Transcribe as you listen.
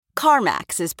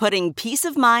CarMax is putting peace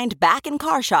of mind back in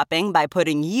car shopping by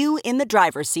putting you in the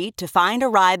driver's seat to find a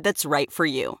ride that's right for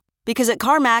you. Because at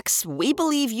CarMax, we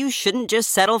believe you shouldn't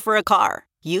just settle for a car.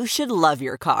 You should love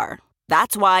your car.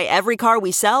 That's why every car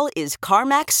we sell is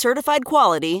CarMax certified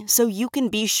quality, so you can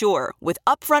be sure with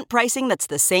upfront pricing that's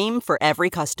the same for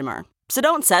every customer. So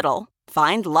don't settle.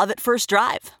 Find love at first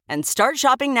drive and start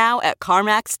shopping now at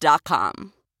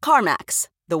CarMax.com. CarMax,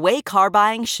 the way car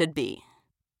buying should be.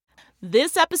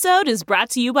 This episode is brought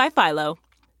to you by Philo.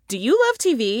 Do you love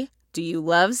TV? Do you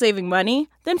love saving money?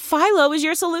 Then Philo is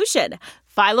your solution.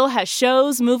 Philo has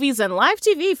shows, movies, and live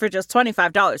TV for just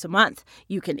 $25 a month.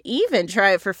 You can even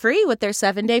try it for free with their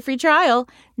 7-day free trial.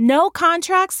 No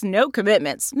contracts, no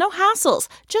commitments, no hassles.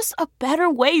 Just a better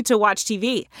way to watch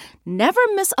TV. Never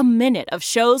miss a minute of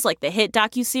shows like the hit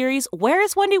docuseries Where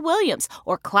is Wendy Williams?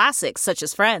 Or classics such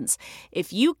as Friends.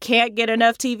 If you can't get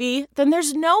enough TV, then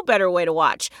there's no better way to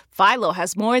watch. Philo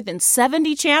has more than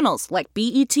 70 channels like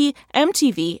BET,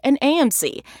 MTV, and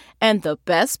AMC. And the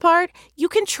best part? You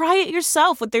can try it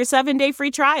yourself with their 7-day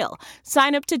free trial.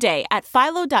 Sign up today at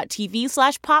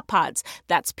philo.tv/poppods.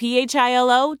 That's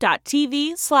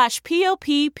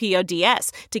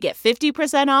philo.tv/POPPODS to get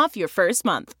 50% off your first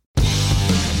month.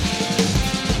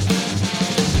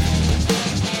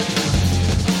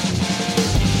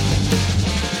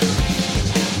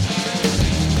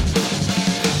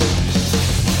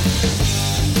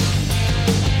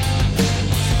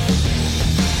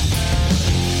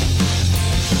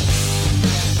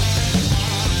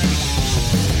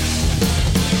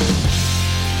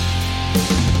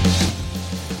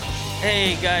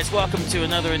 Hey guys, welcome to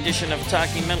another edition of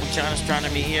Talking Metal. John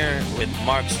Astronomy here with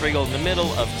Mark Striegel in the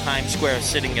middle of Times Square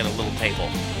sitting at a little table.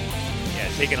 Yeah,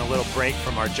 taking a little break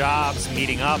from our jobs,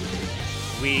 meeting up.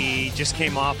 We just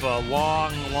came off a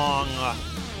long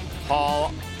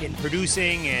haul in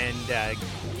producing and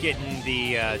getting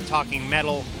the Talking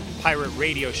Metal Pirate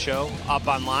Radio Show up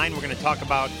online. We're going to talk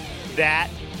about that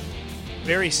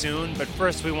very soon, but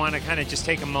first we want to kind of just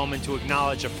take a moment to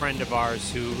acknowledge a friend of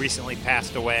ours who recently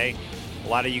passed away. A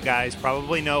lot of you guys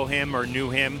probably know him or knew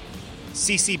him.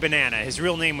 CC Banana. His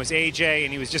real name was AJ,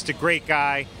 and he was just a great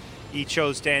guy. He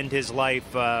chose to end his life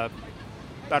about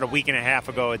a week and a half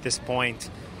ago at this point.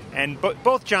 And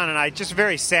both John and I just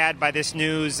very sad by this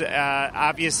news.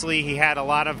 Obviously, he had a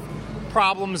lot of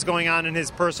problems going on in his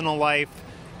personal life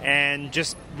and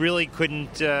just really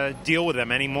couldn't deal with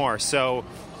them anymore. So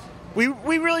we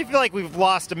really feel like we've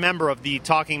lost a member of the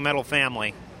Talking Metal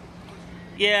family.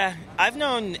 Yeah, I've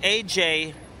known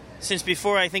AJ since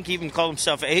before I think he even called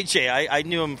himself AJ. I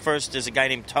knew him first as a guy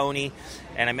named Tony,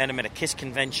 and I met him at a KISS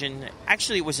convention.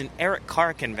 Actually, it was an Eric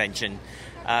Carr convention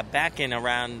back in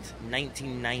around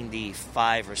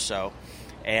 1995 or so.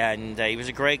 And he was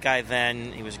a great guy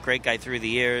then. He was a great guy through the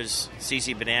years.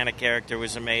 CC Banana character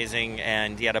was amazing,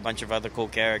 and he had a bunch of other cool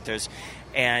characters.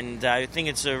 And I think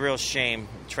it's a real shame,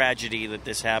 tragedy that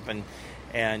this happened.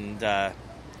 And,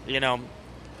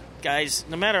 guys,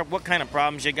 no matter what kind of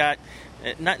problems you got,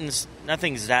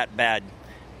 nothing's that bad.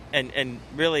 And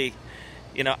really,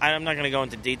 I'm not going to go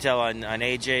into detail on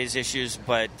AJ's issues,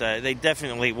 but they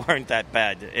definitely weren't that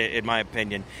bad, in my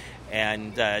opinion.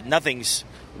 And nothing's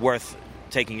worth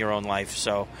taking your own life.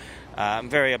 So I'm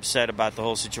very upset about the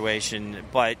whole situation.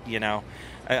 But,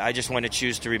 I just want to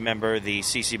choose to remember the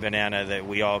CC Banana that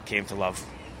we all came to love.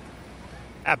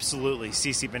 Absolutely.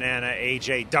 CC Banana,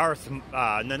 AJ,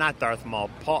 not Darth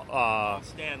Maul,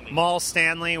 Stanley. Maul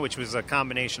Stanley, which was a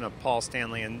combination of Paul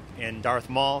Stanley and Darth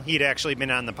Maul. He'd actually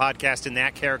been on the podcast in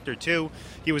that character, too.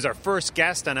 He was our first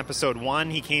guest on episode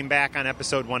 1. He came back on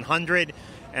episode 100.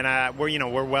 And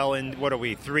we're well in,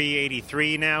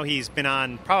 383 now. He's been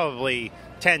on probably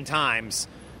 10 times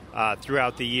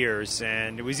throughout the years.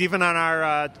 And it was even on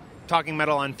our Talking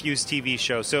Metal on Fuse TV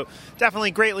show. So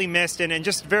definitely greatly missed and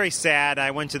just very sad.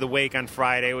 I went to the wake on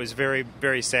Friday. It was very,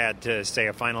 very sad to say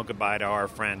a final goodbye to our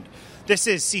friend. This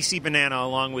is CC Banana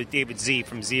along with David Z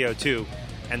from ZO2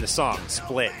 and the song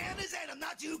Split.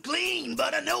 Too clean,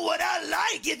 but I know what I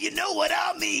like, if you know what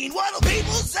I mean. What'll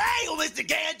people say? Oh, Mr.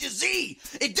 Can't you see?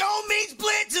 It don't mean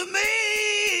split to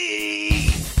me.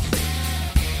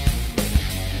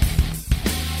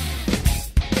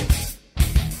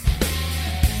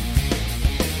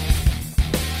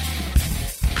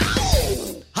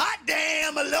 Ow! Hot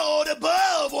damn, a Lord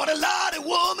above. What a lot of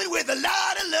woman with a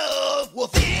lot of love. Well,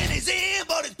 thin is in,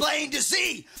 but it's plain to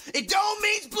see. It don't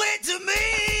mean split to me.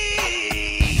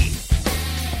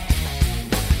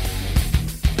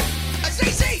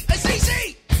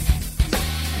 CC!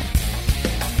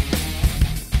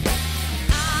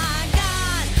 I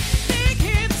got big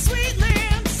hips, sweet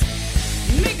lips,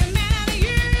 make a man out of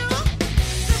you.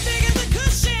 The big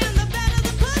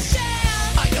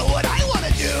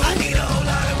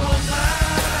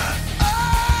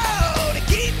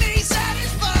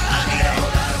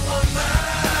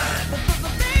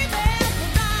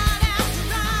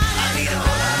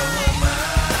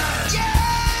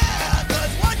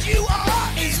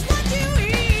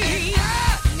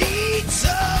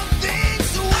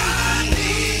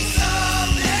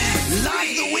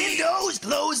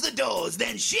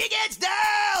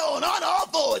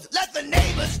for is let the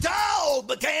neighbors talk,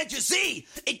 but can't you see?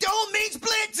 It don't mean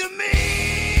split to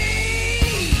me.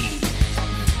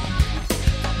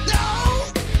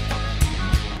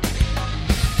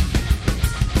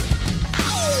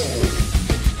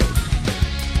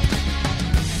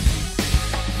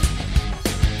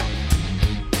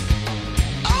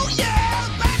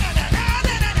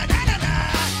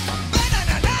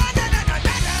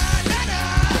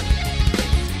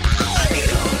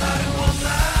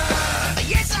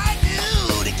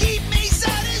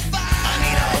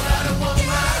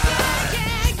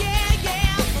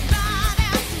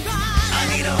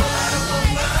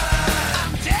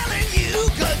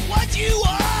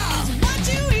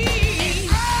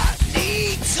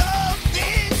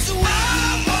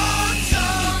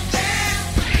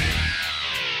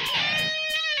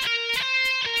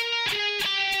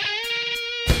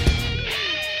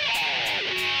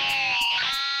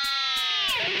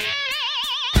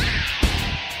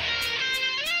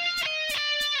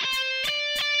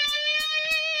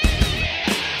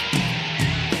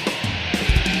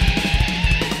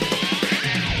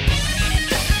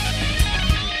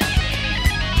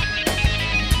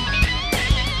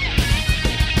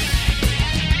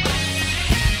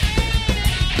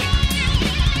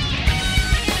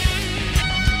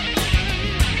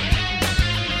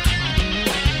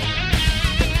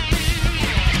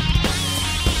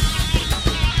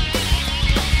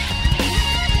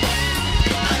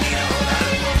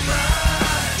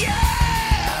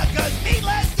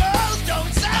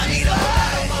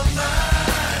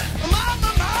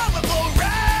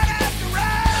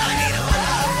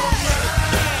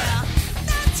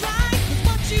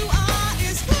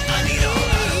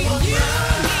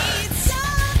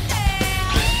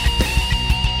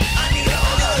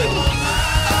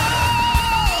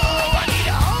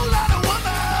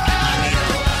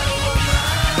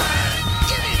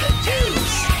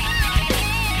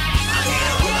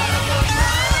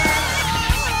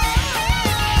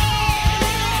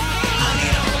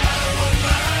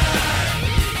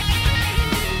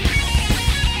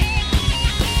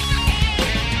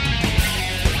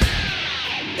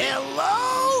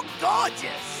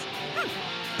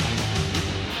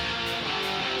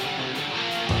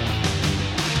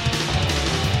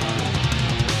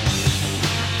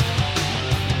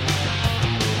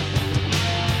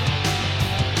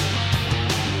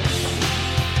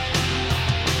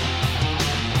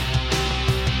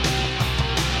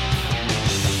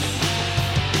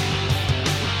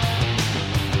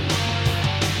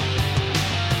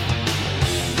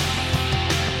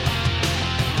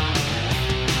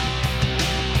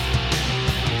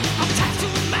 I'm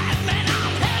tattooed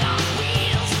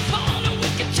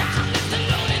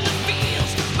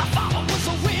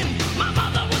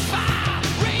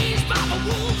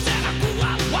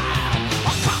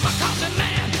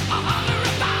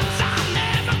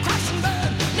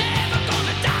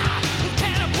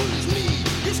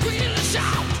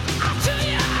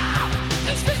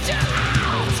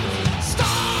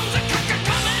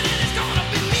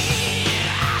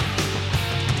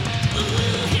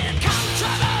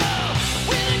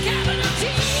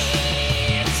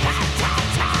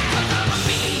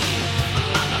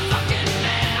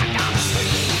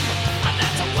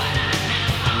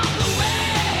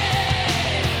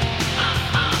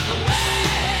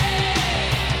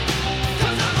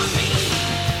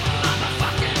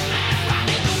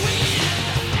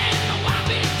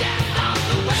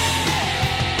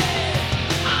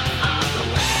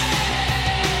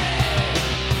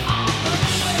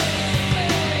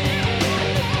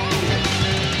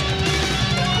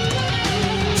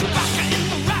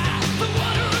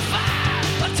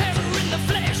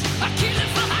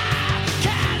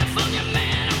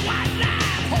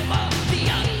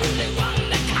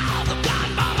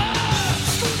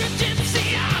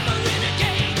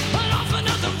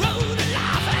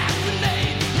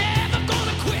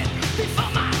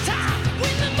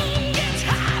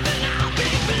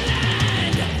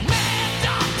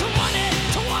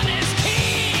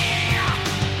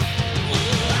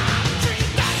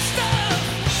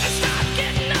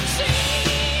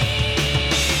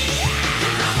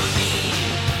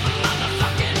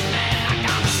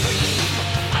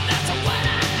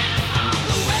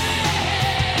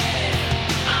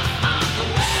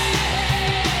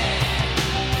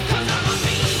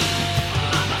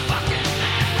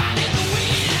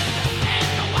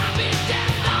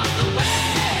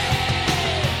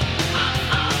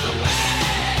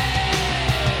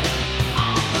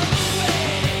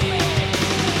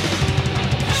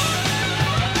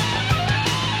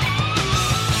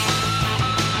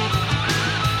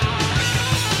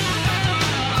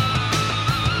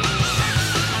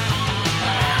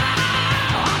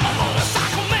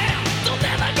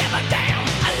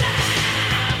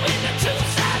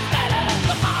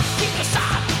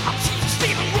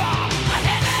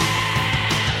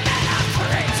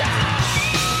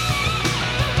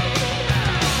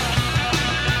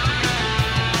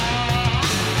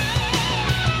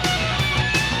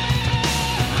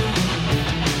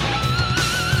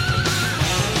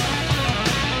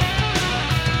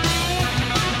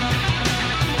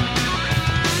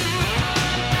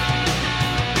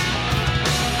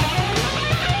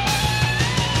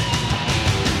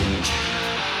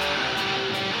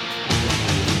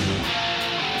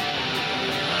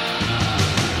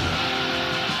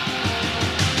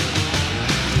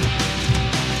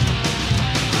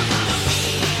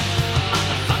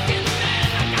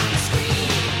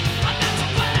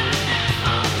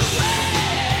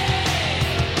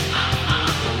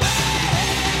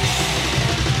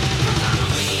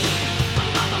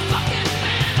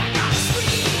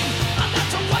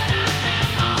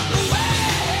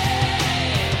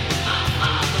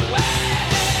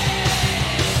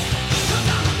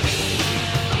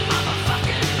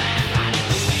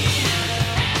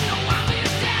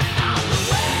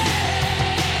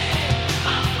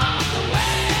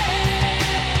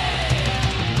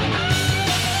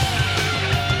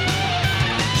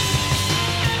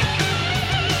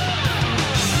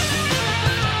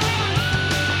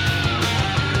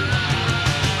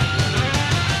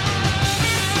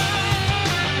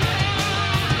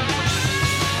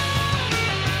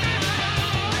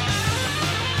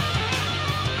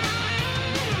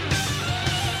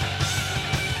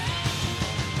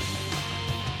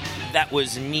that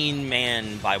was Mean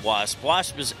Man by Wasp.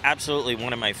 Wasp is absolutely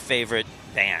one of my favorite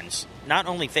bands. Not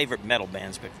only favorite metal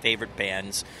bands, but favorite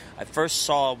bands. I first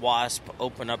saw Wasp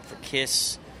open up for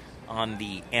Kiss on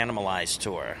the Animalize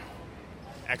tour.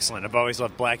 Excellent. I've always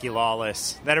loved Blackie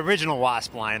Lawless. That original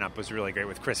Wasp lineup was really great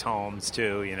with Chris Holmes,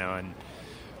 too, you know, and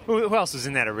who else was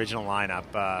in that original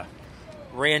lineup?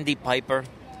 Randy Piper.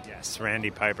 Yes,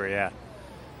 Randy Piper, yeah.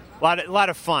 A lot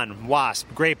of fun. Wasp,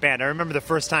 great band. I remember the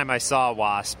first time I saw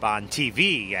Wasp on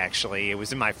TV, actually. It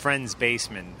was in my friend's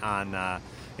basement and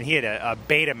he had a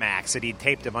Betamax that he'd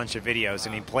taped a bunch of videos,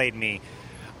 and he played me.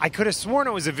 I could have sworn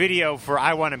it was a video for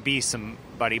I Want to Be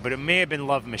Somebody, but it may have been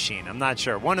Love Machine. I'm not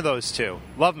sure. One of those two.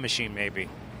 Love Machine, maybe.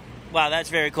 Wow, that's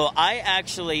very cool. I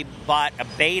actually bought a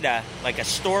beta, like a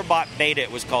store-bought beta.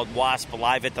 It was called Wasp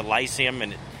Live at the Lyceum,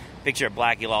 and picture of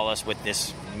Blackie Lawless with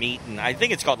this meat, and I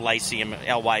think it's called Lyceum,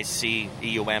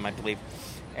 Lyceum, I believe.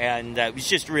 And it was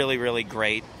just really, really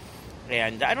great.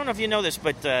 And I don't know if you know this,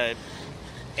 but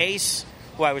Ace,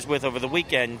 who I was with over the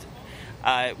weekend,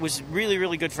 was really,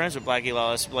 really good friends with Blackie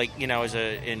Lawless, like, you know,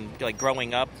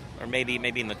 growing up, or maybe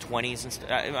in the 20s.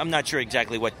 And I'm not sure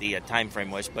exactly what the time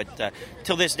frame was, but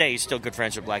till this day, he's still good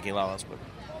friends with Blackie Lawless. But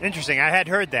interesting. I had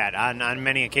heard that on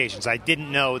many occasions. I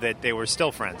didn't know that they were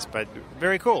still friends, but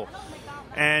very cool.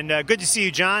 And good to see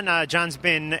you, John. John's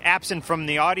been absent from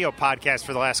the audio podcast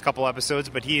for the last couple episodes,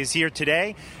 but he is here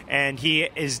today, and he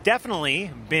has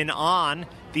definitely been on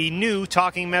the new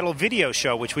Talking Metal video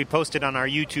show, which we posted on our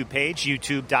YouTube page,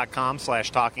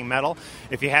 youtube.com/talkingmetal.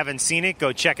 If you haven't seen it,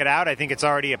 go check it out. I think it's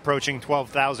already approaching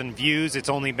 12,000 views. It's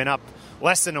only been up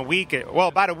less than a week, well,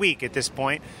 about a week at this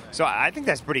point. So I think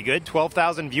that's pretty good,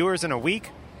 12,000 viewers in a week.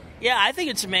 Yeah, I think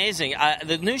it's amazing.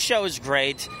 The new show is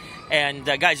great. And,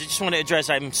 guys, I just want to address,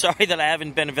 I'm sorry that I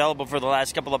haven't been available for the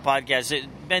last couple of podcasts. It's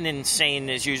been insane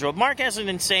as usual. Mark has an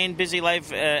insane busy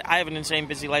life. I have an insane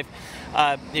busy life.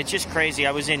 It's just crazy.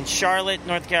 I was in Charlotte,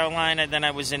 North Carolina. Then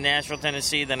I was in Nashville,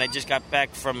 Tennessee. Then I just got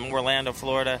back from Orlando,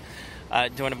 Florida,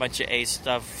 doing a bunch of Ace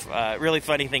stuff. Really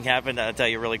funny thing happened. I'll tell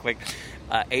you really quick.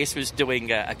 Ace was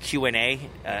doing a Q&A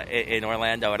in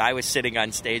Orlando, and I was sitting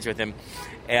on stage with him.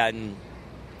 And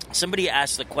somebody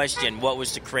asked the question, what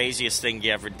was the craziest thing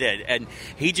you ever did? And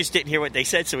he just didn't hear what they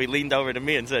said, so he leaned over to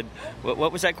me and said,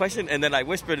 what was that question? And then I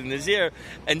whispered in his ear.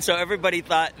 And so everybody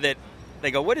thought that, they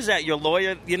go, what is that, your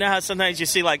lawyer? You know how sometimes you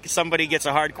see, like, somebody gets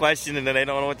a hard question and then they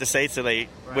don't know what to say, so they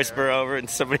whisper over in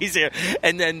somebody's ear.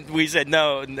 And then we said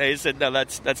no, and they said, no,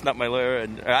 that's not my lawyer.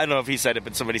 And I don't know if he said it,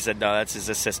 but somebody said, no, that's his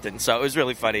assistant. So it was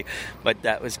really funny, but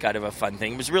that was kind of a fun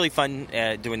thing. It was really fun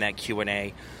doing that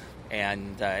Q&A.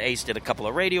 And Ace did a couple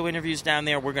of radio interviews down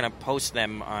there. We're going to post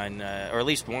them on, or at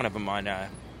least one of them on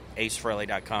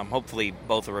acefrehley.com. Hopefully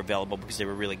both are available because they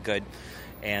were really good.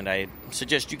 And I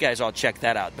suggest you guys all check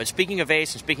that out. But speaking of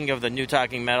Ace and speaking of the new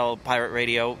Talking Metal Pirate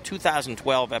Radio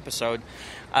 2012 episode,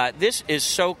 this is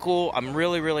so cool. I'm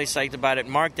really, really psyched about it.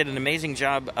 Mark did an amazing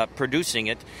job producing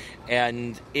it.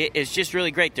 And it is just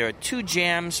really great. There are 2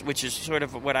 jams, which is sort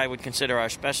of what I would consider our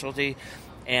specialty.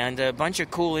 And a bunch of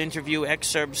cool interview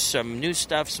excerpts, some new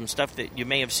stuff, some stuff that you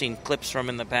may have seen clips from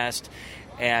in the past.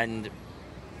 And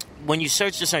when you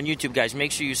search this on YouTube, guys,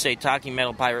 make sure you say Talking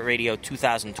Metal Pirate Radio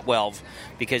 2012,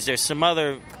 because there's some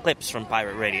other clips from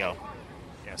Pirate Radio.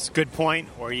 Yes, good point.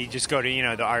 Or you just go to,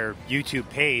 our YouTube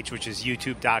page, which is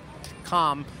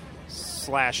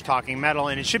youtube.com/Talking Metal,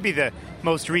 and it should be the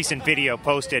most recent video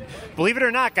posted. Believe it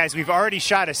or not, guys, we've already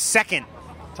shot a second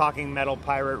Talking Metal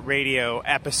Pirate Radio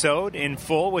episode in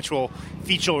full, which will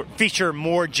feature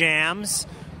more jams,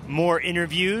 more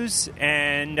interviews,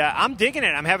 and I'm digging it.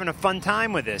 I'm having a fun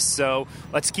time with this, so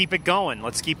let's keep it going.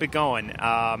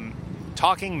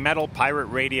 Talking Metal Pirate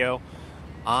Radio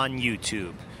on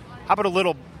YouTube. How about a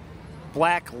little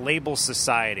Black Label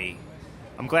Society?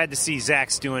 I'm glad to see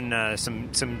Zach's doing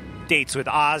some dates with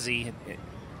Ozzy.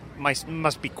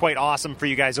 Must be quite awesome for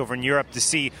you guys over in Europe to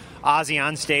see Ozzy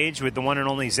on stage with the one and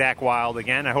only Zakk Wylde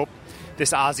again. I hope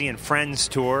this Ozzy and Friends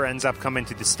tour ends up coming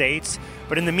to the States.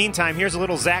 But in the meantime, here's a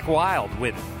little Zakk Wylde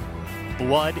with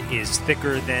Blood is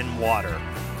Thicker Than Water.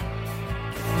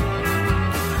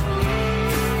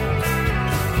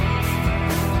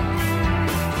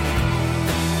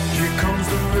 Here comes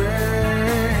the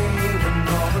rain,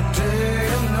 another day,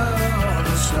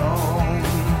 another song.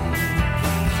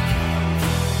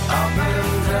 I've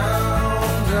been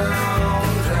down, down,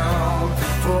 down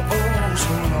for oh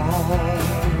so long.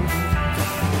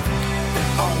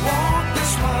 I walk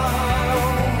this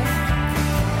mile,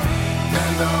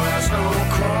 and now there's no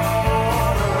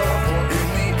corner for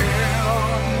any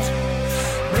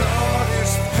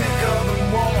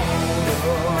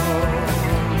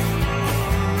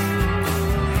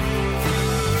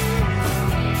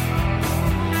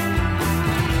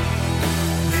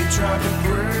tried to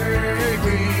break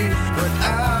me, but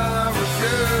I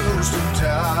refuse to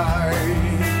die.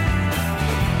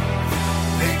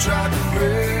 They tried to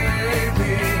break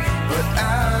me, but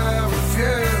I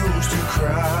refuse to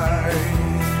cry.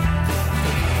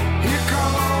 Here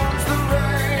comes the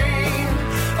rain,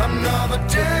 another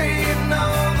day,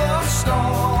 another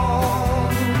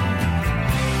storm.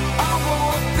 I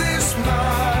want this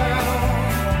mile,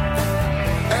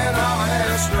 and I'll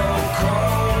ask no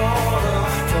quarter,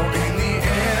 for in the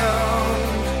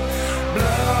end,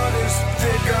 blood is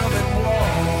thicker than water.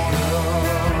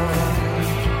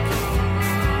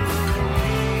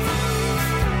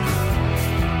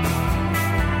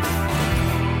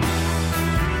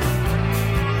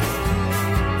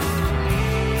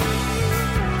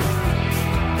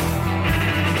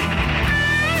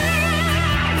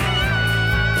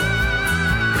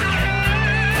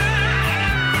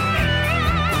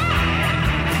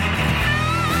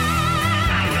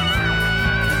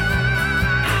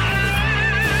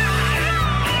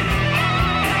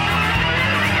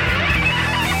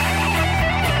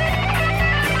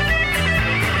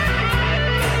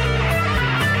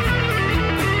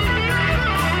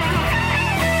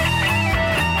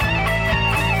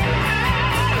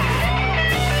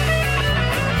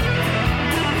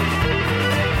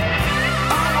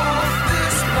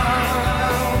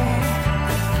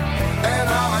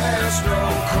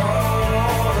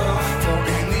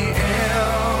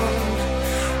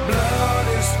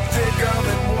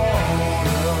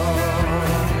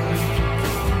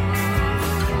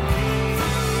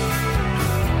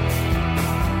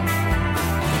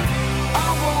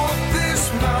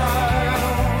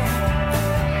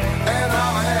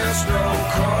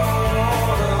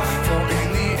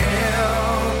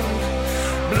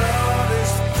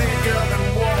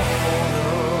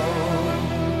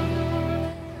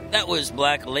 Was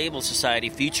Black Label Society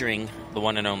featuring the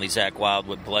one and only Zakk Wylde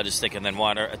with Blood is Thicker Than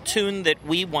Water, a tune that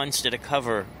we once did a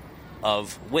cover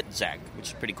of with Zakk, which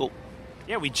is pretty cool.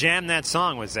 Yeah, we jammed that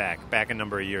song with Zakk back a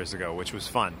number of years ago, which was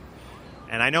fun.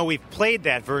 And I know we've played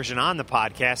that version on the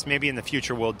podcast. Maybe in the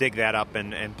future we'll dig that up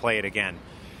and play it again.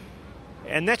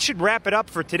 And that should wrap it up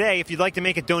for today. If you'd like to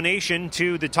make a donation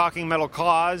to the Talking Metal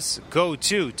cause, go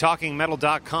to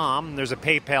talkingmetal.com. There's a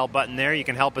PayPal button there. You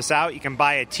can help us out. You can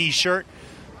buy a T-shirt.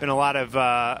 Been a lot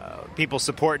of people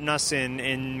supporting us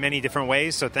in many different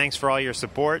ways, so thanks for all your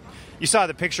support. You saw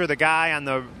the picture of the guy on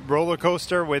the roller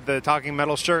coaster with the Talking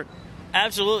Metal shirt?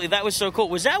 Absolutely, that was so cool.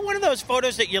 Was that one of those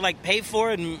photos that you pay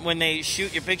for, and when they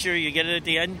shoot your picture, you get it at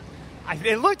the end?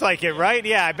 It looked like it, right?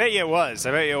 Yeah, I bet you it was.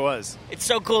 It's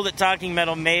so cool that Talking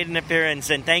Metal made an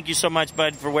appearance, and thank you so much,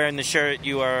 Bud, for wearing the shirt.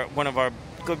 You are one of our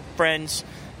good friends.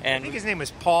 And I think his name was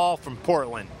Paul from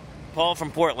Portland. Paul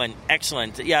from Portland.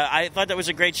 Excellent. Yeah, I thought that was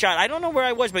a great shot. I don't know where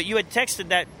I was, but you had texted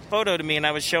that photo to me, and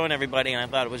I was showing everybody, and I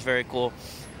thought it was very cool.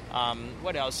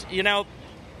 What else?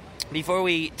 Before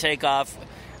we take off,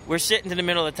 we're sitting in the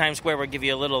middle of Times Square. We'll give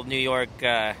you a little New York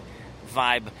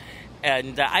vibe.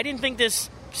 And I didn't think this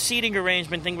seating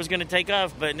arrangement thing was going to take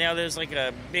off, but now there's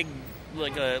a big,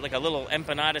 like a little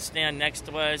empanada stand next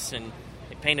to us, and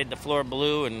they painted the floor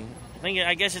blue, and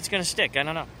I guess it's going to stick. I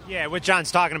don't know. Yeah, what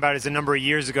John's talking about is a number of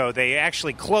years ago, they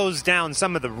actually closed down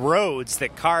some of the roads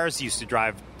that cars used to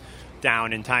drive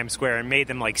down in Times Square and made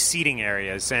them like seating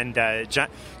areas. And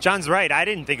John's right. I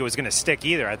didn't think it was going to stick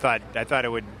either. I thought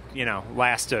it would,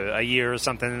 last a year or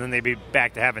something, and then they'd be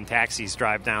back to having taxis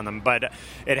drive down them. But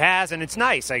it has, and it's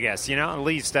nice, I guess. At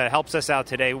least helps us out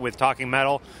today with Talking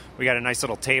Metal. We got a nice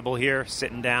little table here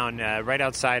sitting down right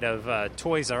outside of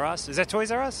Toys R Us. Is that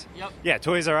Toys R Us? Yep. Yeah,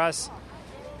 Toys R Us.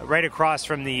 Right across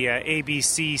from the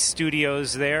ABC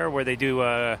studios there, where they do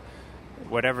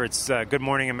Good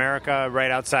Morning America,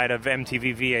 right outside of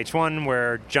MTV VH1,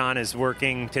 where John is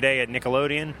working today at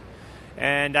Nickelodeon.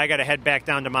 And I got to head back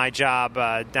down to my job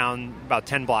down about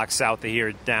 10 blocks south of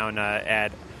here, down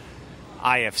at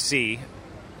IFC.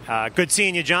 Good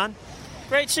seeing you, John.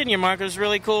 Great seeing you, Mark. It was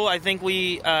really cool. I think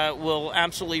we will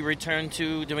absolutely return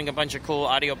to doing a bunch of cool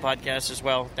audio podcasts as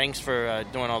well. Thanks for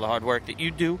doing all the hard work that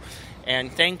you do. And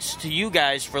thanks to you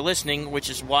guys for listening, which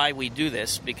is why we do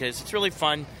this, because it's really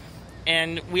fun.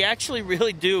 And we actually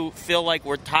really do feel like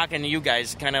we're talking to you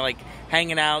guys, kind of like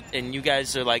hanging out, and you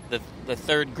guys are like the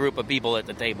third group of people at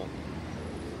the table.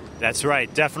 That's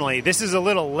right, definitely. This is a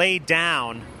little Lay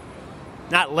Down,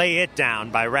 not Lay It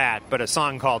Down by Rat, but a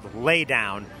song called Lay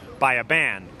Down by a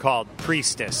band called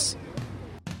Priestess.